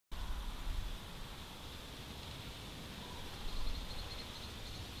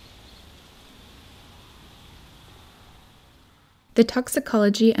The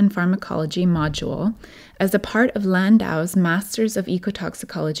Toxicology and Pharmacology module, as a part of Landau's Masters of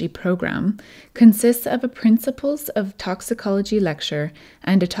Ecotoxicology program, consists of a Principles of Toxicology lecture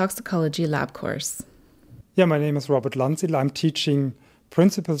and a Toxicology lab course. Yeah, my name is Robert Landsiedel. I'm teaching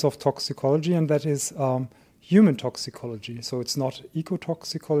Principles of Toxicology, and that is human toxicology. So it's not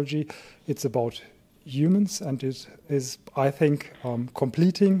ecotoxicology, it's about humans, and it is, I think,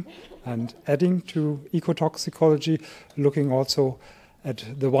 completing and adding to ecotoxicology, looking also at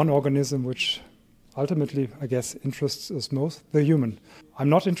the one organism which ultimately, I guess, interests us most, the human. I'm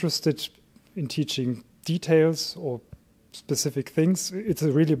not interested in teaching details or specific things. It's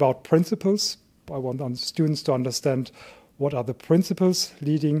really about principles. I want students to understand what are the principles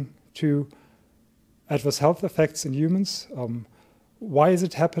leading to adverse health effects in humans. Why is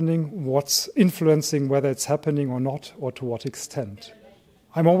it happening? What's influencing whether it's happening or not, or to what extent?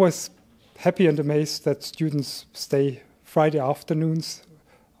 I'm always happy and amazed that students stay Friday afternoons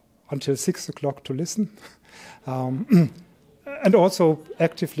until 6 o'clock to listen, and also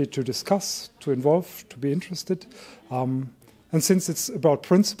actively to discuss, to involve, to be interested. And since it's about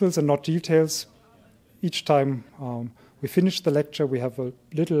principles and not details, each time we finish the lecture, we have a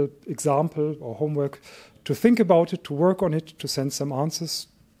little example or homework to think about it, to work on it, to send some answers,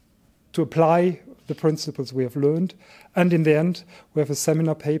 to apply the principles we have learned. And in the end, we have a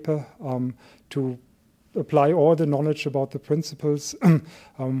seminar paper to apply all the knowledge about the principles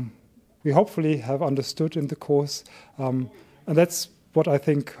we hopefully have understood in the course. And that's what I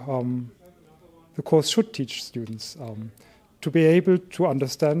think the course should teach students, to be able to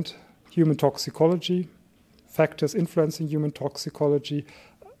understand human toxicology, factors influencing human toxicology,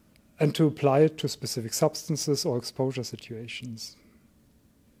 and to apply it to specific substances or exposure situations.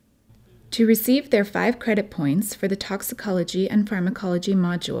 To receive their 5 credit points for the Toxicology and Pharmacology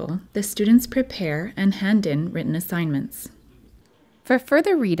module, the students prepare and hand in written assignments. For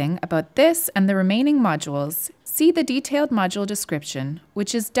further reading about this and the remaining modules, see the detailed module description,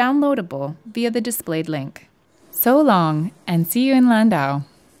 which is downloadable via the displayed link. So long, and see you in Landau.